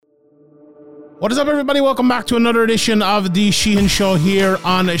What is up, everybody? Welcome back to another edition of the Sheehan Show here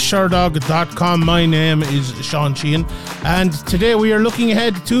on Sherdog.com. My name is Sean Sheehan, and today we are looking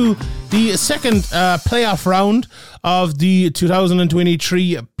ahead to the second playoff round of the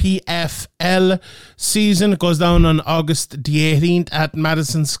 2023 PFL season. It goes down on August the 18th at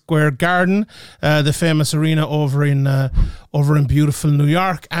Madison Square Garden, the famous arena over in beautiful New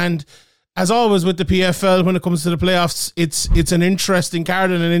York. And as always with the PFL, when it comes to the playoffs, it's an interesting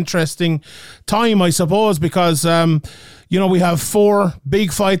card and an interesting time, I suppose, because we have four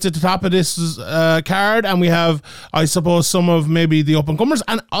big fights at the top of this card, and we have, I suppose, some of maybe the up-and-comers,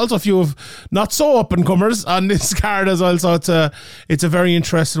 and also a few of not so up-and-comers on this card as well. So it's a very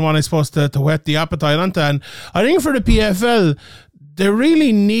interesting one, I suppose, to whet the appetite onto. And I think for the PFL, they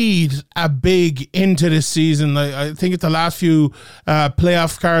really need a big into this season. I think the last few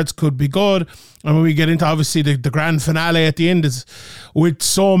playoff cards could be good. And when we get into, obviously, the grand finale at the end is with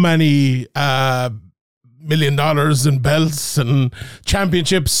so many $1 million and belts and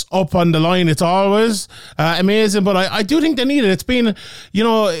championships up on the line. It's always amazing, but I do think they need it. It's been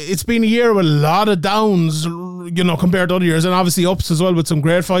a year with a lot of downs, compared to other years, and obviously ups as well, with some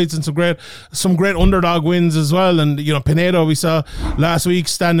great fights and some great underdog wins as well. And Pinedo, we saw last week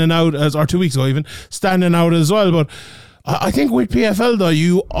standing out, or 2 weeks ago even, standing out as well. But I think with PFL, though,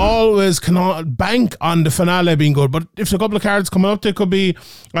 you always cannot bank on the finale being good. But if a couple of cards come up, they could be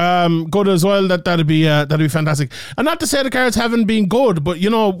good as well. That'd be fantastic. And not to say the cards haven't been good, but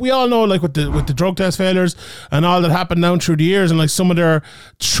we all know, like with the drug test failures and all that happened down through the years, and like some of their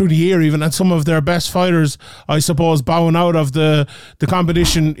through the year even, and some of their best fighters, I suppose, bowing out of the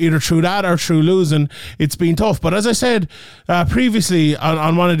competition either through that or through losing. It's been tough. But as I said previously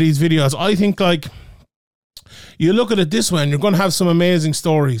on one of these videos, I think you look at it this way, and you're going to have some amazing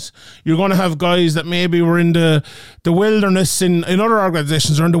stories. You're going to have guys that maybe were in the wilderness in other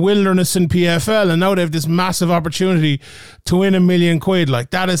organizations, or in the wilderness in PFL, and now they have this massive opportunity to win $1 million. Like,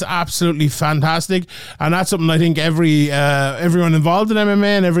 that is absolutely fantastic. And that's something I think everyone involved in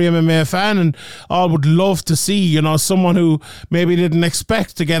MMA and every MMA fan and all would love to see. Someone who maybe didn't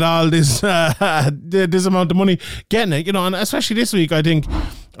expect to get all this this amount of money getting it. And especially this week, I think.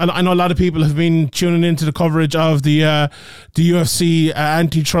 I know a lot of people have been tuning into the coverage of the UFC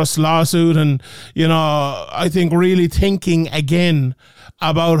antitrust lawsuit, and I think really thinking again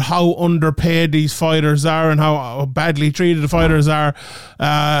about how underpaid these fighters are and how badly treated the fighters are.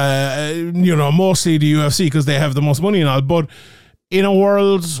 Mostly the UFC, because they have the most money and all, but in a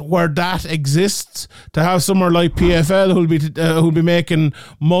world where that exists, to have somewhere like PFL who'll be making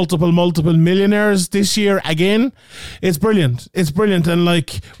multiple millionaires this year again, it's brilliant. It's brilliant, and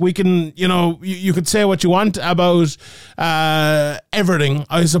we can, you could say what you want about everything,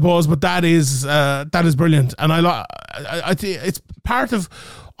 I suppose, but that is brilliant, and I think it's part of,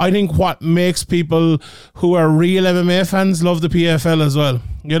 I think, what makes people who are real MMA fans love the PFL as well,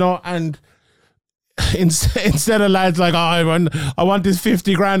 and instead of lads like, I want this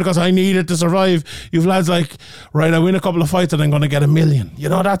 50 grand because I need it to survive, you've lads like, right, I win a couple of fights and I'm going to get $1 million.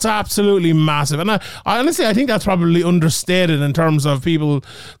 That's absolutely massive. And I honestly, I think that's probably understated in terms of people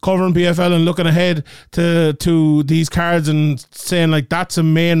covering PFL and looking ahead to these cards and saying, like, that's a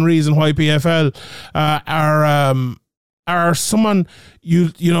main reason why PFL are someone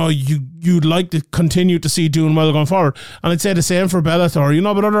you'd like to continue to see doing well going forward. And I'd say the same for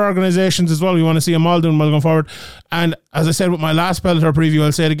Bellator, but other organizations as well, we want to see them all doing well going forward. And as I said with my last Bellator preview,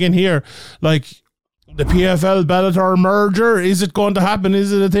 I'll say it again here, like, the PFL Bellator merger, is it going to happen?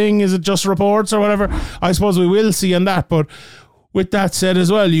 Is it a thing? Is it just reports or whatever? I suppose we will see on that. But with that said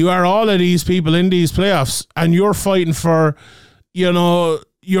as well, you are all of these people in these playoffs, and you're fighting for,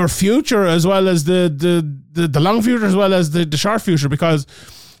 your future as well as the long future as well as the short future, because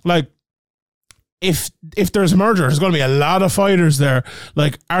like, if there's a merger, there's going to be a lot of fighters there.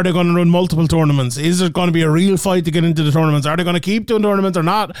 Like, are they going to run multiple tournaments? Is there going to be a real fight to get into the tournaments? Are they going to keep doing tournaments or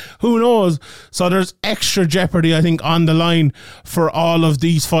not? Who knows? So there's extra jeopardy, I think, on the line for all of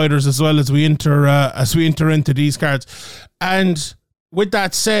these fighters as well as we enter into these cards. And with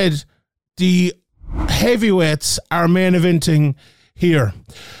that said, the heavyweights are main eventing here.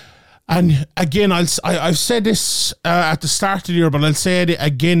 And again, I've said this at the start of the year, but I'll say it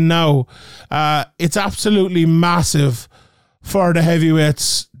again now. It's absolutely massive for the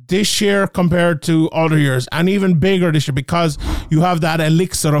heavyweights this year compared to other years, and even bigger this year, because you have that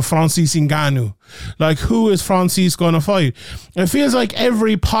elixir of Francis Ngannou. Like, who is Francis going to fight? It feels like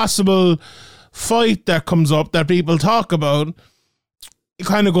every possible fight that comes up that people talk about, it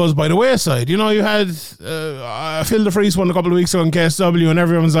kind of goes by the wayside. You know, you had Phil de Vries won a couple of weeks ago in KSW, and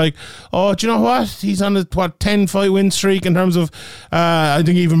everyone's like, oh, do you know what? He's on a 10-fight win streak in terms of, I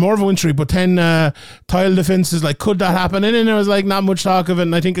think even more of a win streak, but 10 title defenses. Like, could that happen? And then there was like not much talk of it,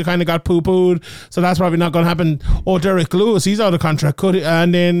 and I think it kind of got poo-pooed, so that's probably not going to happen. Oh, Derek Lewis, he's out of contract. Could he?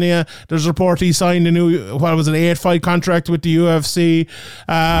 And then there's a report he signed a new, what was it, an 8-fight contract with the UFC,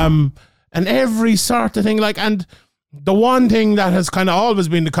 and every sort of thing. Like, and the one thing that has kind of always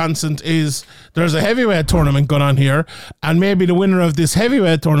been the constant is there's a heavyweight tournament going on here, and maybe the winner of this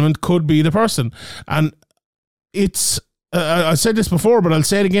heavyweight tournament could be the person. And it's, I said this before, but I'll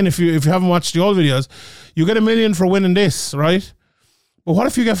say it again if you haven't watched the old videos. You get $1 million for winning this, right? But what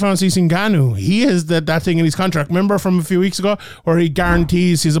if you get Francis Ngannou? He has that thing in his contract. Remember from a few weeks ago where he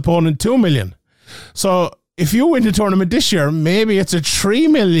guarantees his opponent $2 million. So if you win the tournament this year, maybe it's a $3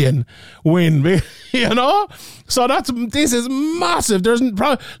 million win, you know? So this is massive. There's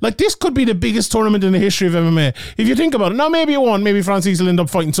probably, like, this could be the biggest tournament in the history of MMA. If you think about it. Now, maybe it won't. Maybe Francis will end up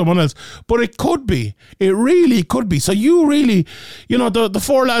fighting someone else. But it could be. It really could be. So you really, you know, the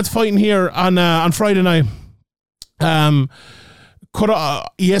 4 lads fighting here on Friday night, could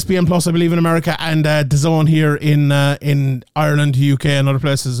ESPN Plus, I believe, in America, and DAZN here in Ireland, UK, and other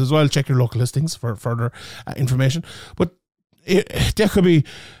places as well. Check your local listings for further information. But there could be,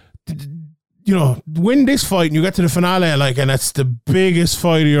 you know, win this fight and you get to the finale, like, and it's the biggest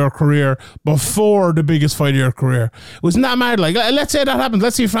fight of your career before the biggest fight of your career. Wasn't that mad? Like, let's say that happens.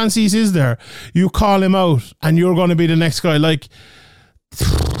 Let's say Francis is there. You call him out, and you're going to be the next guy. Like,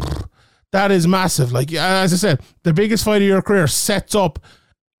 that is massive. Like, as I said, the biggest fight of your career sets up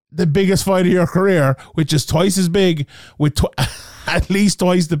the biggest fight of your career, which is twice as big, with at least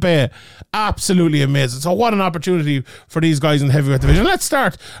twice the pay. Absolutely amazing. So what an opportunity for these guys in the heavyweight division. Let's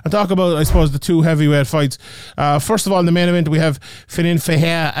start and talk about, I suppose, the 2 heavyweight fights. First of all, in the main event, we have Henin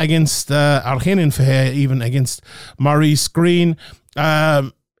Fahey against Maurice Green.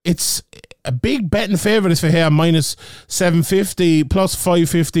 It's a big betting favourite is Fahey minus 750 plus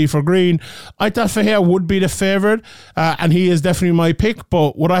 550 for Green. I thought Fahey would be the favourite, and he is definitely my pick,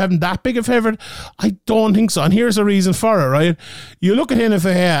 but would I have him that big a favourite? I don't think so, and here's the reason for it, right? You look at him and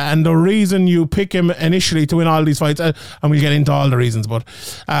Fahey, and the reason you pick him initially to win all these fights, and we'll get into all the reasons, but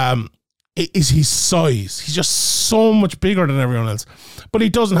is his size. He's just so much bigger than everyone else. But he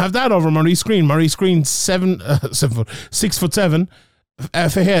doesn't have that over Maurice Green. Maurice Green 6'7",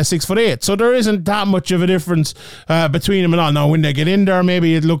 Fahey 6'8", so there isn't that much of a difference between them and all. Now, when they get in there,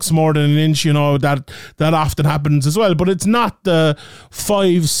 maybe it looks more than an inch. You know, that often happens as well. But it's not the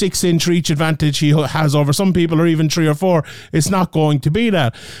 5-6 inch reach advantage he has over some people, or even 3 or 4. It's not going to be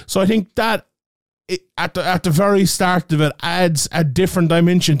that. So I think that at the very start of it adds a different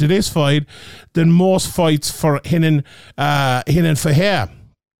dimension to this fight than most fights for Henin Fahey.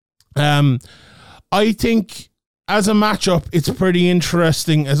 I think, as a matchup, it's pretty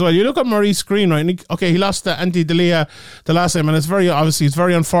interesting as well. You look at Maurice Green, right? And he lost to Ante D'Elia the last time, and it's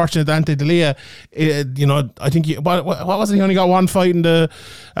very unfortunate that Ante D'Elia, you know, I think what was it? He only got 1 fight in the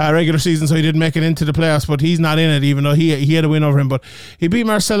regular season, so he didn't make it into the playoffs. But he's not in it, even though he had a win over him. But he beat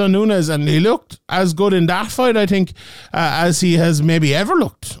Marcelo Nunes, and he looked as good in that fight, I think, as he has maybe ever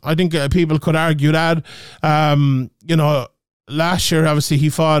looked. I think people could argue that. You know, last year, obviously, he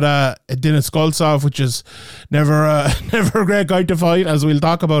fought Denis Goltsov, which is never a great guy to fight, as we'll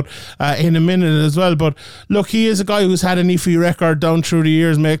talk about in a minute as well. But look, he is a guy who's had an iffy record down through the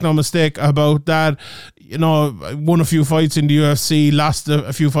years, make no mistake about that. You know, won a few fights in the UFC, lost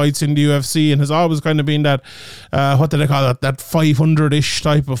a few fights in the UFC, and has always kind of been that, what do they call it, that 500-ish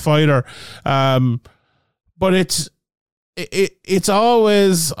type of fighter. But it's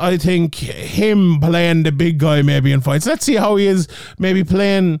always, I think, him playing the big guy maybe in fights. Let's see how he is maybe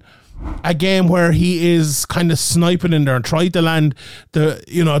playing a game where he is kind of sniping in there and trying to land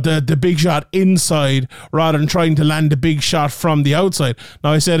the big shot inside rather than trying to land the big shot from the outside.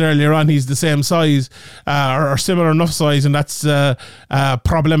 Now, I said earlier on he's the same size or similar enough size, and that's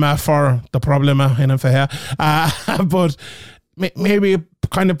problema for the problema in Fahey. But maybe it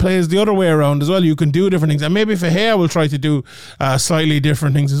kind of plays the other way around as well. You can do different things, and maybe Fahey will try to do slightly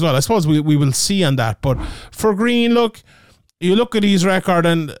different things as well. I suppose we will see on that. But for Green, look, you look at his record,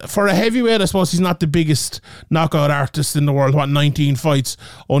 and for a heavyweight, I suppose he's not the biggest knockout artist in the world. 19 fights,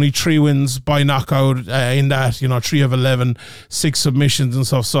 only 3 wins by knockout in that, 3 of 11, 6 submissions and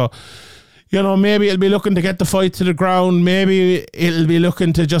stuff. So, maybe it'll be looking to get the fight to the ground. Maybe it'll be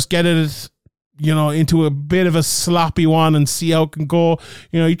looking to just get it, into a bit of a sloppy one and see how it can go.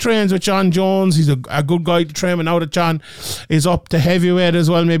 He trains with John Jones. He's a good guy to train with. Now that John is up to heavyweight as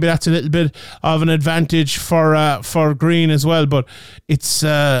well, maybe that's a little bit of an advantage for Green as well. But it's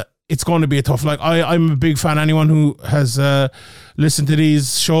going to be a tough. I'm a big fan. Anyone who has listened to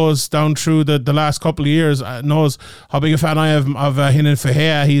these shows down through the last couple of years knows how big a fan I am of Sheehan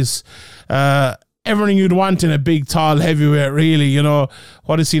Fahea. He's everything you'd want in a big, tall heavyweight, really.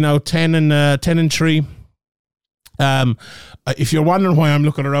 What is he now? 10-3. If you're wondering why I'm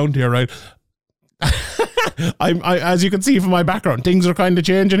looking around here, right? I as you can see from my background, things are kind of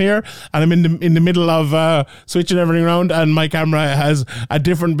changing here, and I'm in the middle of switching everything around, and my camera has a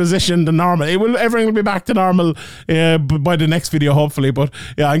different position than normal. Everything will be back to normal by the next video, hopefully. But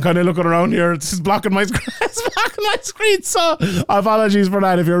yeah, I'm kind of looking around here. It's blocking my screen. It's blocking my screen. So apologies for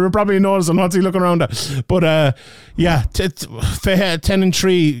that. If you're probably noticing what's he looking around at. But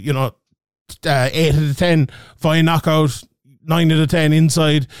 10-3. 8 out of 10 via knockout. 9 out of 10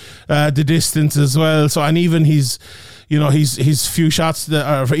 inside the distance as well. So, and even his few shots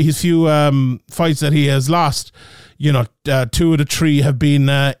his few fights that he has lost, 2 of the 3 have been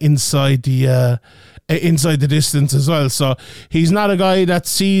inside the distance as well. So he's not a guy that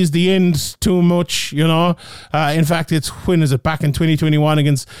sees the end too much. In fact, when is it? Back in 2021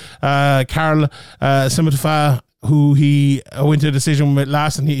 against Karl Simatofa, who he went to a decision with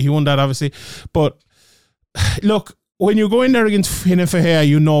last, and he won that obviously. But look, when you go in there against Sheehan Fahea,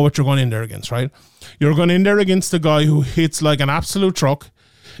 you know what you're going in there against, right? You're going in there against a guy who hits like an absolute truck,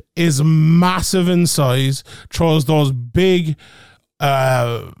 is massive in size, throws those big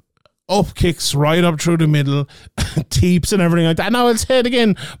up kicks right up through the middle, teeps and everything like that. Now I'll say it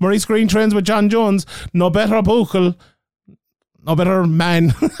again, Maurice Green trains with John Jones, no better buckle, no better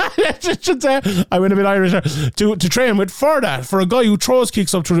man, I should say, I went a bit Irish there, to train with for a guy who throws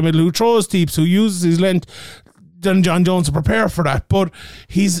kicks up through the middle, who throws teeps, who uses his length than John Jones to prepare for that. But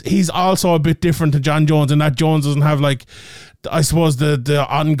he's also a bit different to John Jones, and that Jones doesn't have I suppose the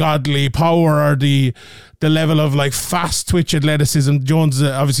ungodly power or the level of fast twitch athleticism. Jones is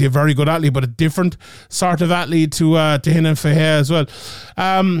obviously a very good athlete, but a different sort of athlete to Sheehan Fahea as well.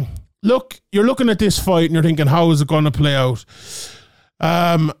 Look, you're looking at this fight and you're thinking, how is it going to play out?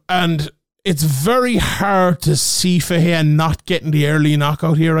 And it's very hard to see Fahea not getting the early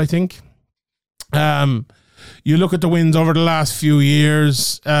knockout here, I think. You look at the wins over the last few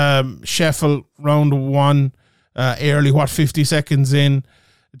years. Sheffield round 1, early 50 seconds in.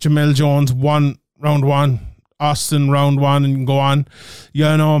 Jamel Jones won round 1. Austin round 1, and go on.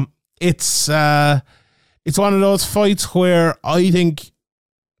 It's one of those fights where I think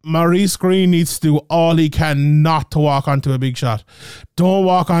Maurice Green needs to do all he can not to walk onto a big shot. Don't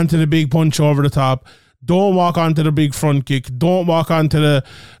walk onto the big punch over the top. Don't walk onto the big front kick. Don't walk onto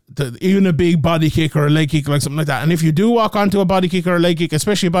even a big body kick or a leg kick, like something like that. And if you do walk onto a body kick or a leg kick,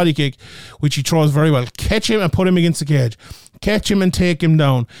 especially a body kick, which he throws very well, catch him and put him against the cage. Catch him and take him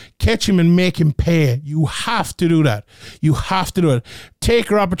down. Catch him and make him pay. You have to do that. You have to do it.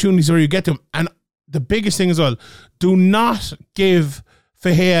 Take your opportunities where you get them. And the biggest thing as well, do not give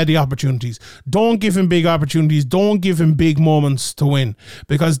Fahea the opportunities. Don't give him big opportunities. Don't give him big moments to win,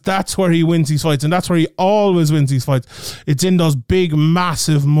 because that's where he wins these fights, and that's where he always wins these fights. It's in those big,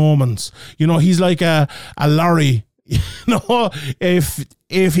 massive moments. He's like a lorry.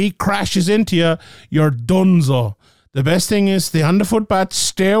 If he crashes into you, you're donezo. The best thing is stay on the footpath,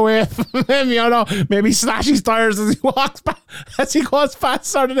 stay away from him, maybe slash his tires as he walks back, as he goes past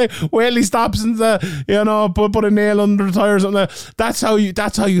sort of thing. Well, he stops and put a nail under the tires. That's how you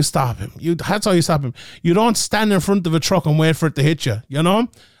stop him. That's how you stop him. You don't stand in front of a truck and wait for it to hit you, And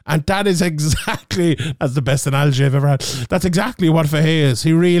that is exactly, that's the best analogy I've ever had. That's exactly what Fahea is.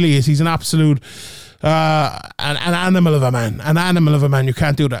 He really is. He's an absolute an animal of a man. An animal of a man. You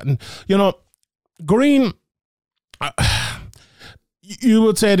can't do that. And Green, you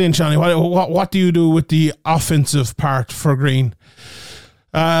would say then, Shawnee, what do you do with the offensive part for Green?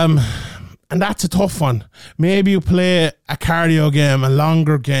 And that's a tough one. Maybe you play a cardio game, a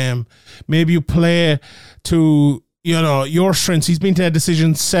longer game. Maybe you play to your strengths. He's been to a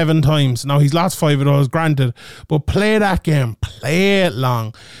decision 7 times. Now he's lost 5 of those, granted, but play that game. Play it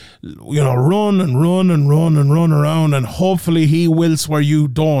long. Run and run and run and run around, and hopefully he wilts where you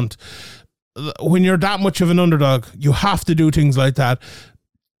don't. When you're that much of an underdog, you have to do things like that.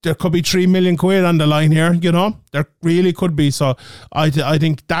 There could be 3 million quid on the line here, there really could be. So I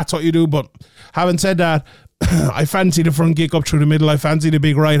think that's what you do. But having said that, I fancy the front kick up through the middle. I fancy the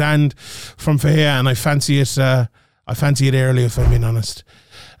big right hand from Fahea, and I fancy it early, if I'm being honest.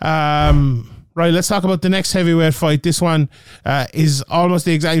 Right, let's talk about the next heavyweight fight. This one is almost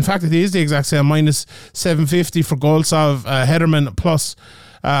the exact... In fact, it is the exact same. Minus 750 for Goltsov. Hederman plus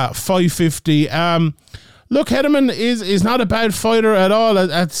 550. Look, Hederman is not a bad fighter at all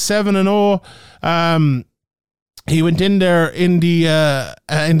at 7-0. He went in there in the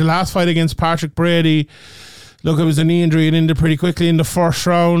last fight against Patrick Brady. Look, it was a knee injury and ended pretty quickly in the first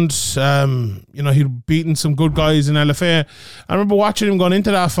round. He'd beaten some good guys in LFA. I remember watching him going into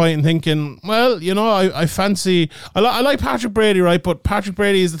that fight and thinking, well, I fancy... I like Patrick Brady, right? But Patrick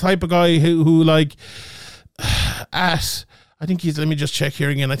Brady is the type of guy who like, at... I think he's, let me just check here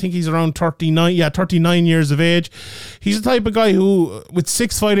again. I think he's around 39. Yeah, 39 years of age. He's the type of guy who, with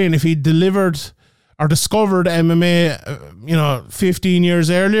 6 fights in, if he delivered or discovered MMA, 15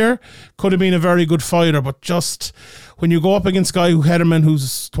 years earlier, could have been a very good fighter. But just when you go up against a guy Hederman,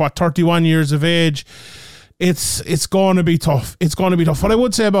 who's 31 years of age, it's going to be tough. It's going to be tough. What I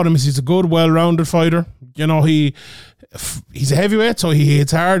would say about him is he's a good, well-rounded fighter. He's a heavyweight, so he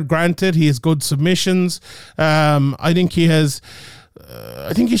hits hard. Granted, he has good submissions. I think he has...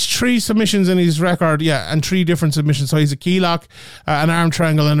 I think he's 3 submissions in his record, and 3 different submissions. So he's a key lock, an arm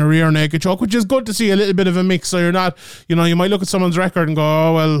triangle, and a rear naked choke, which is good to see a little bit of a mix. So you're not, you might look at someone's record and go,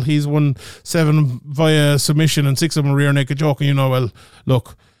 oh, well, he's won 7 via submission and 6 of them rear naked choke. And well,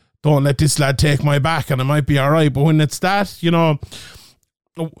 look, don't let this lad take my back and it might be all right. But when it's that,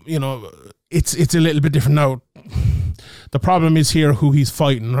 it's a little bit different now. The problem is here who he's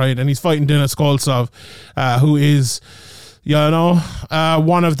fighting, right? And he's fighting Denis Goltsov, who is...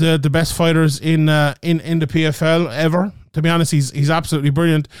 one of the best fighters in the PFL ever. To be honest, he's absolutely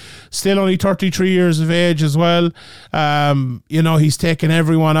brilliant. Still only 33 years of age as well. He's taken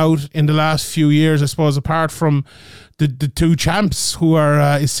everyone out in the last few years, I suppose, apart from the 2 champs who are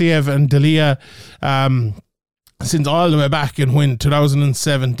Isiev and Delia. Since all the way back in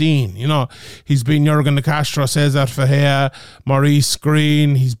 2017, he's beaten Jurgen de Castro, Cesar Ferreira, Maurice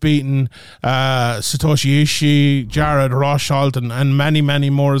Green. He's beaten Satoshi Ishii, Jared Rosholt, and many, many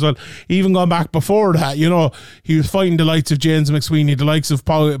more as well. Even gone back before that, he was fighting the likes of James McSweeney, the likes of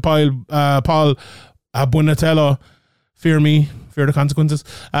Paul Buonatello, fear the consequences.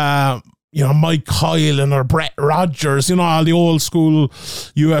 Mike Kyle or Brett Rogers, all the old school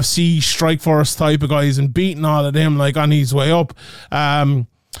UFC Strikeforce type of guys, and beating all of them like on his way up. And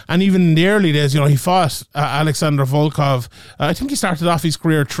even in the early days, he fought Alexander Volkov. I think he started off his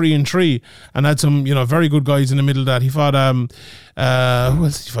career 3-3 and had some, very good guys in the middle of that. He fought, who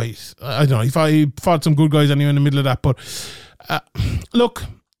else did he fight? I don't know. He fought some good guys anyway in the middle of that. But look,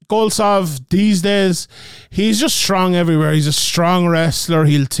 Goltsov these days, he's just strong everywhere. He's a strong wrestler.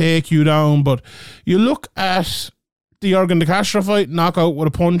 He'll take you down. But you look at the Jurgen de Castro fight, knockout with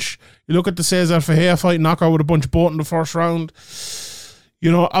a punch. You look at the Cesar Ferreira fight, knockout with a punch, both in the first round.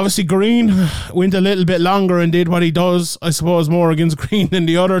 Obviously Green went a little bit longer and did what he does, I suppose, more against Green than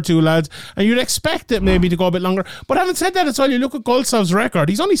the other 2 lads. And you'd expect it maybe to go a bit longer. But having said that, as well, you look at Goltsov's record.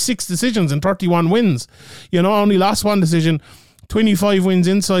 He's only 6 decisions and 31 wins. Only lost 1 decision. 25 wins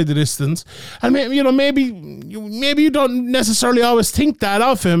inside the distance. And maybe you don't necessarily always think that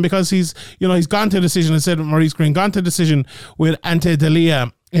of him, because he's gone to decision, instead of Maurice Green, gone to decision with Ante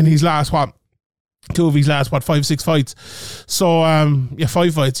Delia in his last 2 of his last 5-6 fights. So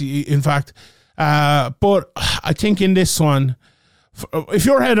 5 fights in fact. But I think in this one, if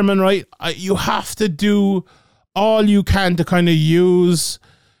you're Hederman, right, you have to do all you can to kind of use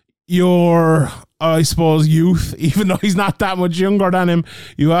your, I suppose, youth, even though he's not that much younger than him.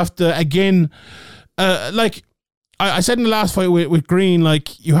 You have to, again, like I said in the last fight with Green,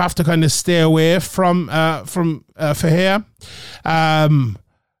 like, you have to kind of stay away from Ferreira.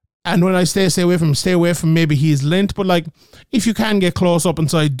 And when I stay away from maybe his length, but like, if you can get close up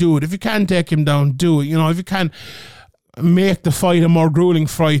inside, do it. If you can take him down, do it. If you can make the fight a more grueling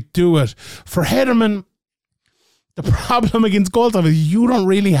fight, do it. For Hederman, the problem against Goltsov is you don't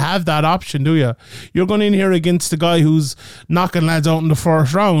really have that option, do you? You're going in here against the guy who's knocking lads out in the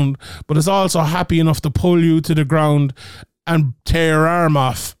first round, but is also happy enough to pull you to the ground and tear your arm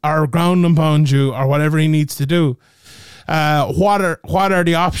off, or ground and pound you, or whatever he needs to do. What are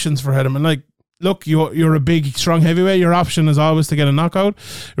the options for Hederman? Like, look, you're a big, strong heavyweight. Your option is always to get a knockout.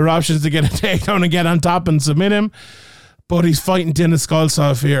 Your option is to get a takedown and get on top and submit him. But he's fighting Denis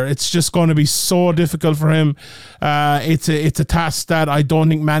Goltsov here. It's just going to be so difficult for him. It's a task that I don't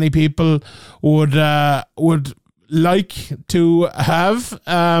think many people would like to have.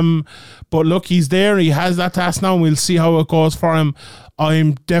 But look, he's there. He has that task now, and we'll see how it goes for him.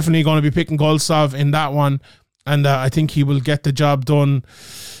 I'm definitely going to be picking Goltsov in that one, and I think he will get the job done,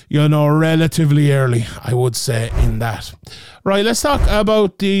 relatively early, I would say, in that. Right, let's talk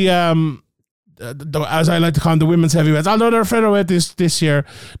about the as I like to call them, the women's heavyweights, although they're featherweight this year,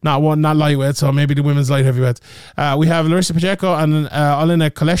 not lightweight, so maybe the women's light heavyweights. We have Larissa Pacheco and Alina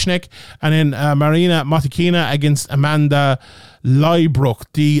Kolesnik, and then Marina Motikina against Amanda Leibrook.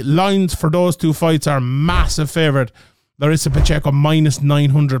 The lines for those two fights are massive favourite. Larissa Pacheco minus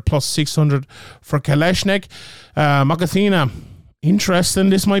 900 plus 600 for Kolesnik. Motikina, interesting.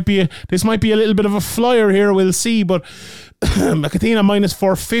 This might be a little bit of a flyer here. We'll see, but Motikina minus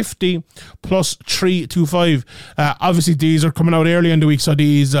 450 plus 325. Obviously, these are coming out early in the week, so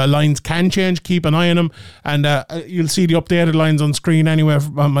these lines can change. Keep an eye on them, and you'll see the updated lines on screen anyway.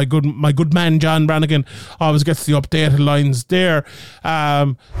 My good man John Brannigan always gets the updated lines there.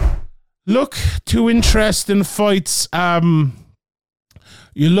 Look, two interesting fights.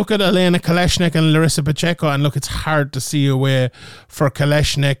 You look at Elena Kolesnik and Larissa Pacheco, and look, it's hard to see a way for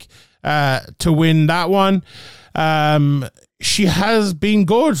Kolesnik to win that one. She has been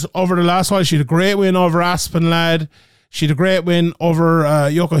good over the last while. She had a great win over Aspen Ladd. She had a great win over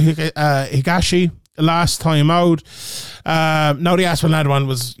Yoko Higashi last time out. Now the Aspen Ladd one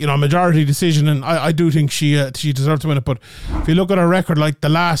was, a majority decision, and I do think she deserved to win it. But if you look at her record, like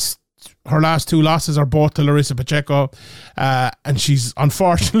her last two losses are both to Larissa Pacheco, and she's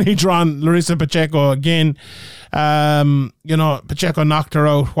unfortunately drawn Larissa Pacheco again. Pacheco knocked her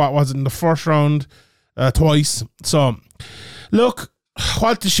out, what was it, in the first round twice. So, look,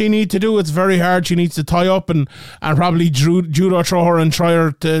 what does she need to do? It's very hard. She needs to tie up and probably judo throw her and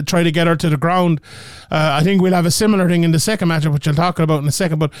try to get her to the ground. I think we'll have a similar thing in the second matchup, which I'll talk about in a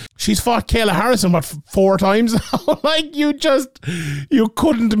second. But she's fought Kayla Harrison 4 times. Like, you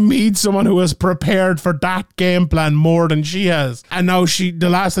couldn't meet someone who was prepared for that game plan more than she has. And now the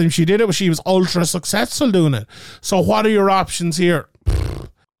last time she did it, she was ultra successful doing it. So what are your options here?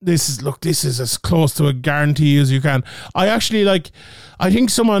 This is as close to a guarantee as you can. I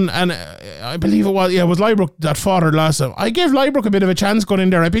think someone, and I believe it was Leibrook that fought her last time. I gave Leibrook a bit of a chance going in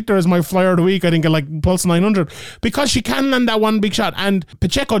there. I picked her as my flyer of the week, I think, at like plus 900, because she can land that one big shot, and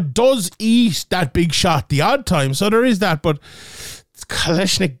Pacheco does eat that big shot the odd time, so there is that, but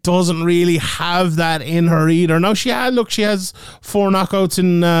Kolesnik doesn't really have that in her either. Now she has 4 knockouts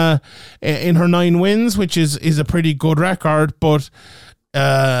in her 9 wins, which is a pretty good record, but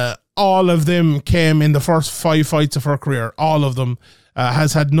all of them came in the first 5 fights of her career. All of them.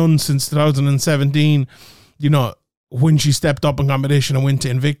 Has had none since 2017, when she stepped up in competition and went to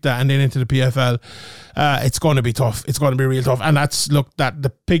Invicta and then into the PFL. It's going to be tough. It's going to be real tough. And that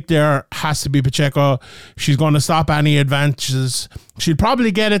the pick there has to be Pacheco. She's going to stop any advantages. She'll probably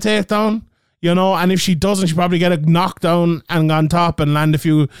get a takedown, and if she doesn't, she'll probably get a knockdown and on top and land a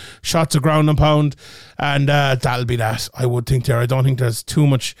few shots of ground and pound. And that'll be that, I would think there. I don't think there's too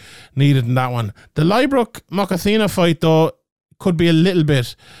much needed in that one. The Leibrook-Motikina fight, though, could be a little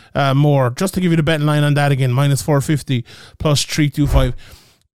bit more. Just to give you the betting line on that again, minus 450 plus 325.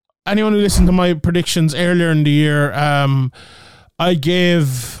 Anyone who listened to my predictions earlier in the year, I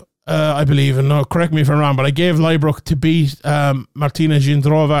gave, I believe, and no, correct me if I'm wrong, but I gave Leibrook to beat Martina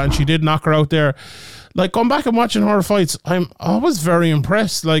Jindrova, and she did knock her out there. Like, going back and watching her fights, I was very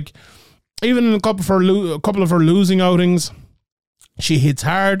impressed. Like, even in a couple of her losing outings, she hits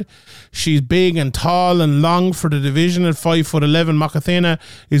hard. She's big and tall and long for the division at 5'11". Motikina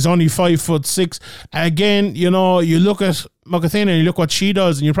is only 5'6". Again, you look at Motikina and you look what she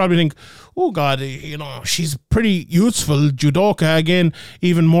does, and you probably think, oh God, she's pretty useful judoka. Again,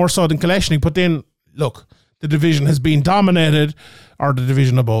 even more so than Kolesnik. But then, look, the division has been dominated, or the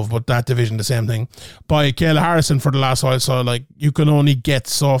division above, but that division, the same thing, by Kayla Harrison for the last while. So, like, you can only get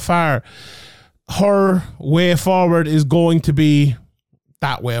so far. Her way forward is going to be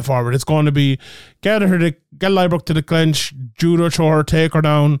that way forward. It's going to be get Leibrook to the clinch, judo throw her, take her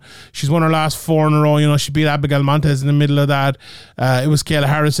down. She's won her last 4 in a row. She beat Abigail Montez in the middle of that. It was Kayla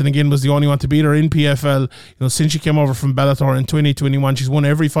Harrison again was the only one to beat her in PFL. Since she came over from Bellator in 2021, she's won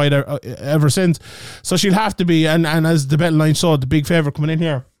every fight ever since. So she'll have to be, and as the betting line saw, the big favourite coming in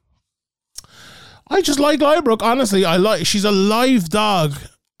here. I just like Leibrook, honestly. She's a live dog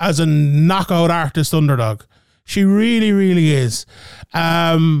as a knockout artist underdog. She really, really is.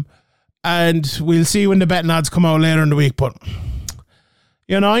 And we'll see when the betting odds come out later in the week. But,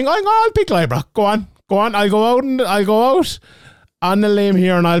 I'll pick Leibrook. Go on. I'll go out on the limb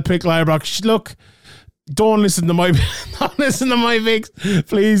here and I'll pick Leibrook. Look, don't listen to my picks,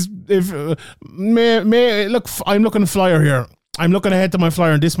 please. Look, I'm looking flyer here. I'm looking ahead to my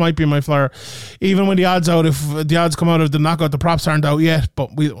flyer, and this might be my flyer. Even when the odds out, if the odds come out of the knockout, the props aren't out yet. But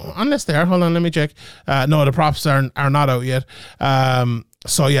unless they are, hold on, let me check. No, the props are not out yet.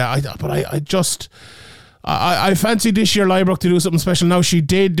 So yeah, I fancied this year Leibrock to do something special. Now she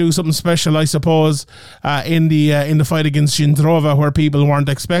did do something special, I suppose, in the fight against Shindrova, where people weren't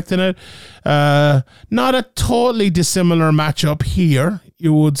expecting it. Not a totally dissimilar matchup here,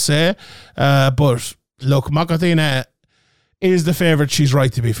 you would say. But look, Makatina is the favourite. She's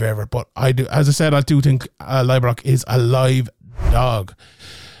right to be favourite. But I do, as I said, I do think Leibrock is a live dog.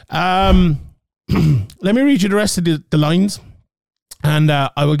 Let me read you the rest of the lines, and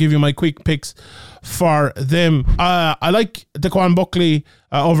I will give you my quick picks for them. I like Daquan Buckley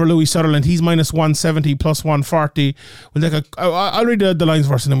over Louis Sutherland. He's minus 170 plus 140. I'll read the lines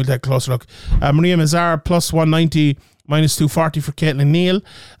first and then we'll take a closer look. Maria Mazar plus 190 minus 240 for Caitlin Neal.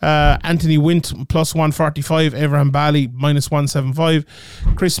 Anthony Wint plus 145. Abraham Bally minus 175.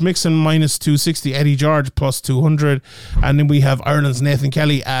 Chris Mixon minus 260. Eddie George plus 200. And then we have Ireland's Nathan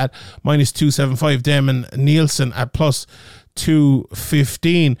Kelly at minus 275. Damon Nielsen at plus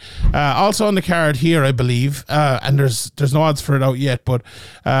 215. Also on the card here, I believe, and there's no odds for it out yet, but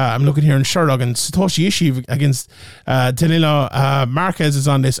I'm looking here in Sherdog, and Satoshi Ishii against Danilo Marquez is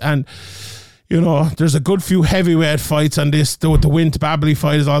on this, and you know, there's a good few heavyweight fights on this. The Wint Babley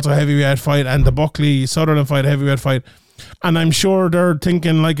fight is also a heavyweight fight, and the Buckley Sutherland fight, a heavyweight fight. And I'm sure they're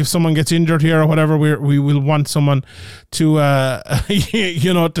thinking, like, if someone gets injured here or whatever, we will want someone to,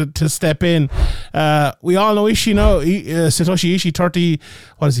 to step in. We all know Ishii now. Satoshi Ishii,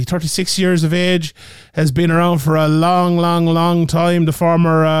 36 years of age, has been around for a long time. The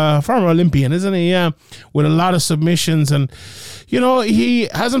former Olympian, isn't he? Yeah, with a lot of submissions. And, you know, he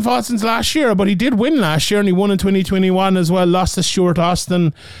hasn't fought since last year, but he did win last year, and he won in 2021 as well. Lost to Stuart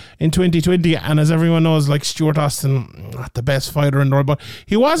Austin in 2020, and as everyone knows, like, Stuart Austin, not the best fighter in the world, but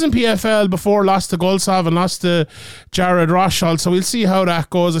he was in PFL before, lost to Golsov and lost to Jared Rosholt, so we'll see how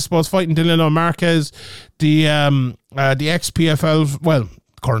that goes. I suppose fighting Danilo Marquez, the ex-PFL, well,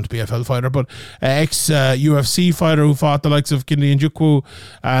 current PFL fighter, but ex-UFC fighter who fought the likes of Kindi Njoku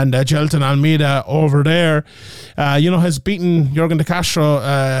and Jelton Almeida over there, has beaten Jorgen De Castro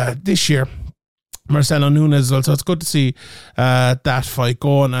this year, Marcelo Nunes as well, so it's good to see that fight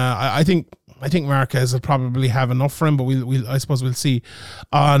going. I think Marquez will probably have enough for him, but I suppose we'll see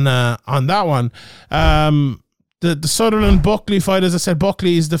on that one. The Sutherland Buckley fight, as I said,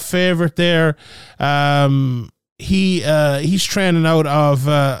 Buckley is the favourite there. He's training out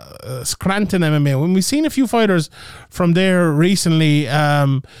of Scranton MMA. When we've seen a few fighters from there recently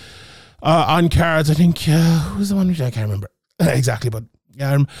on cards, I think who's the one? I can't remember exactly, but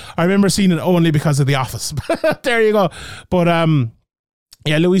yeah, I remember seeing it only because of The Office. There you go. But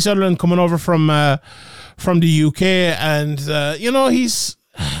Louis Sutherland coming over from the UK, and he's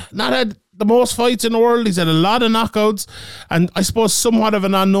not had the most fights in the world. He's had a lot of knockouts, and I suppose somewhat of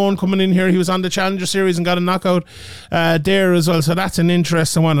an unknown coming in here. He was on the Challenger Series and got a knockout there as well, so that's an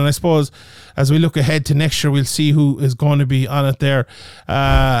interesting one. And I suppose as we look ahead to next year, we'll see who is going to be on it there.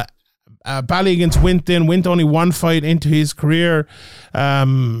 Bally against Wint. Wint only one fight into his career.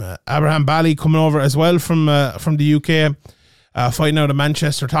 Abraham Bally coming over as well from the UK, fighting out of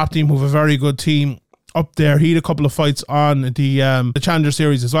Manchester top team, who have a very good team up there. He had a couple of fights on the Challenger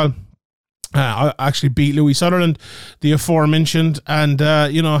Series as well. I actually beat Louis Sutherland, the aforementioned, and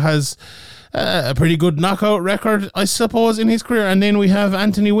has a pretty good knockout record, I suppose, in his career. And then we have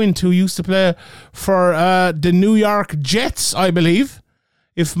Anthony Wint, who used to play for the New York Jets, I believe,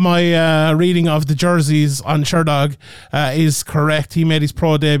 if my reading of the jerseys on Sherdog is correct. He made his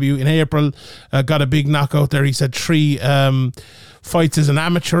pro debut in April, got a big knockout there. He's had 3 fights as an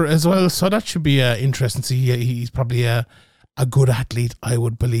amateur as well, so that should be interesting to see. He's probably a good athlete, I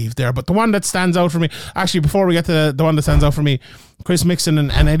would believe there. But the one that stands out for me, actually, before we get to the one that stands out for me, Chris Mixon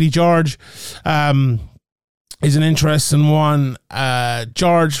and Eddie George is an interesting one.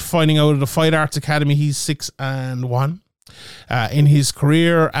 George fighting out of the Fight Arts Academy. He's 6-1 in his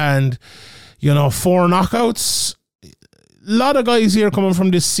career, and 4 knockouts. A lot of guys here coming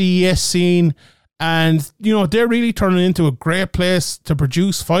from the CES scene, and they're really turning into a great place to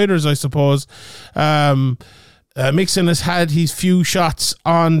produce fighters, I suppose. Mixon has had his few shots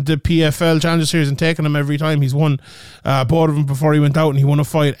on the PFL Challenger Series and taken them every time. He's won both of them before he went out, and he won a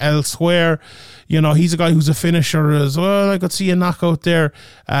fight elsewhere. He's a guy who's a finisher as well. I could see a knockout there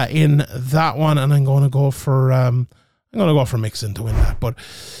in that one, and I'm going to go for Mixon to win that. But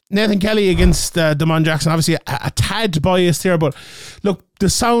Nathan Kelly against Damon Jackson, obviously a tad biased here, but look, the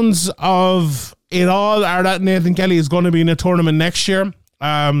sounds of it all are that Nathan Kelly is going to be in a tournament next year.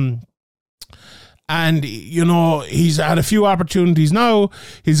 And, he's had a few opportunities now.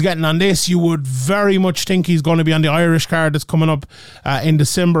 He's getting on this. You would very much think he's going to be on the Irish card that's coming up in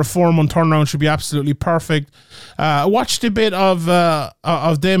December. 4-month turnaround should be absolutely perfect. I watched a bit of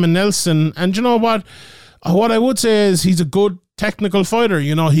Damon Nelson, and you know what? What I would say is he's a good technical fighter.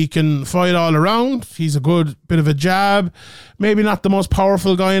 You know, he can fight all around. He's a good bit of a jab. Maybe not the most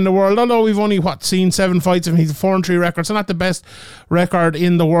powerful guy in the world, although we've only, seen 7 fights and he's a 4-3 record, so not the best record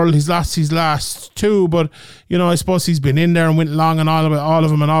in the world. He's lost his last 2, but, you know, I suppose he's been in there and went long and all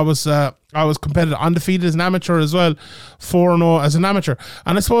of them, and always competitive, undefeated as an amateur as well, 4-0 as an amateur.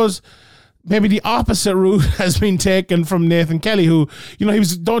 And I suppose maybe the opposite route has been taken from Nathan Kelly, who, you know, he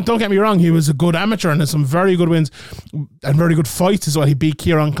was, don't get me wrong, he was a good amateur and has some very good wins and very good fights as well. He beat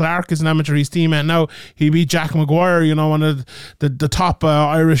Kieran Clark as an amateur, his teammate now. He beat Jack Maguire, you know, one of the top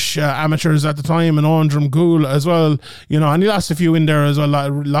Irish amateurs at the time, and Andrew Gould as well, you know, and he lost a few in there as well.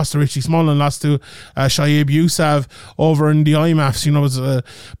 Lost to Richie Smullen, lost to Shaib Yousaf over in the IMAFs, you know,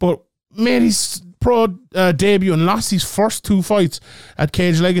 but made his pro debut and lost his first 2 fights at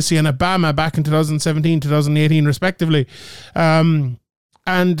Cage Legacy and at Bama back in 2017, 2018 respectively. And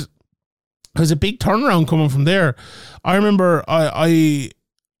it was a big turnaround coming from there. I remember I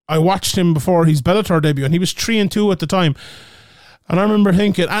watched him before his Bellator debut, and he was 3-2 at the time. And I remember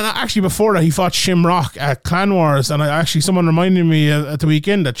thinking, and actually before that, he fought Shimrock at Clan Wars, and someone reminded me at the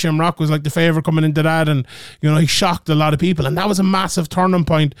weekend that Shimrock was like the favourite coming into that, and, you know, he shocked a lot of people, and that was a massive turning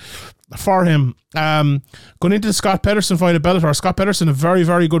point for him. Going into the Scott Pedersen fight at Bellator, Scott Pedersen, a very,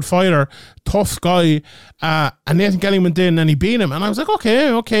 very good fighter, tough guy, and Nathan Kelly went in and he beat him, and I was like,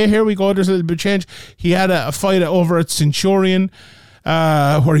 okay, here we go, there's a little bit of change. He had a fight over at Centurion,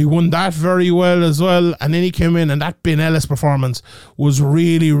 where he won that very well as well, and then he came in, and that Ben Ellis performance was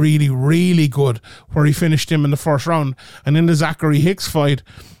really, really, really good, where he finished him in the first round. And in the Zachary Hicks fight,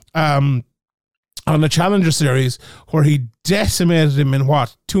 on the Challenger Series, where he decimated him in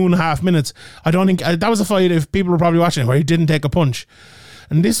 2.5 minutes. I don't think that was a fight, if people were probably watching, where he didn't take a punch.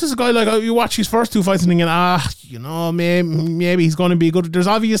 And this is a guy, like, you watch his first 2 fights and thinking, you know, maybe he's going to be good. There's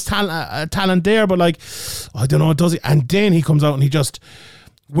obvious talent there, but, like, I don't know, does he? And then he comes out and he just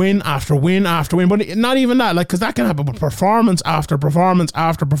win after win after win. But not even that, like, because that can happen, but performance after performance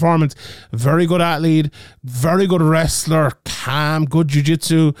after performance. Very good athlete, very good wrestler, calm, good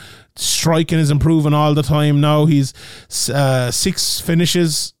jiu-jitsu. Striking is improving all the time now. He's 6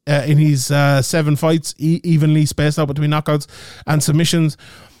 finishes in his 7 fights, evenly spaced out between knockouts and submissions.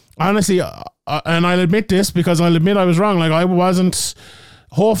 Honestly, and I'll admit this, because I'll admit I was wrong. Like, I wasn't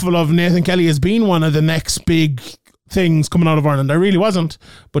hopeful of Nathan Kelly as being one of the next big things coming out of Ireland. I really wasn't,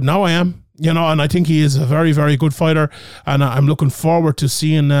 but now I am, you know, and I think he is a very, very good fighter, and I'm looking forward to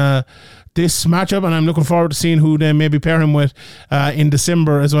seeing this matchup, and I'm looking forward to seeing who they maybe pair him with in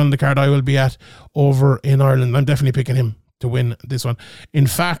December as well, in the card I will be at over in Ireland. I'm definitely picking him to win this one. In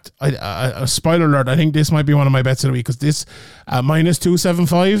fact, a spoiler alert, I think this might be one of my bets of the week, because this minus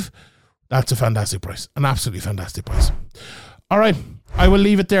 275, that's a fantastic price, an absolutely fantastic price. All right, I will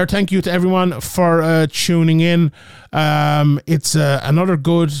leave it there. Thank you to everyone for tuning in. It's another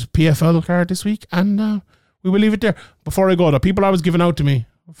good PFL card this week, and we will leave it there. Before I go, though, people are always giving out to me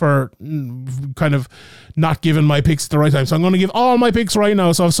for kind of not giving my picks at the right time, so I'm going to give all my picks right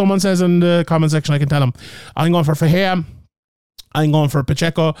now. So if someone says in the comment section, I can tell them. I'm going for Fahea, I'm going for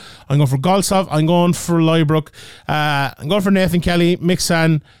Pacheco, I'm going for Goltsov, I'm going for Leibrook, I'm going for Nathan Kelly,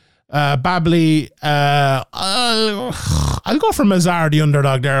 Mixan, Babley, I'll go for Mazar, the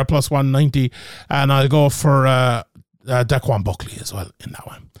underdog there, plus 190, and I'll go for Daquan Buckley as well in that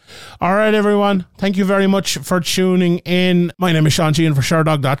one. All right, everyone, thank you very much for tuning in. My name is Sean Sheehan for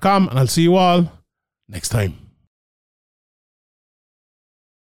Sherdog.com, and I'll see you all next time.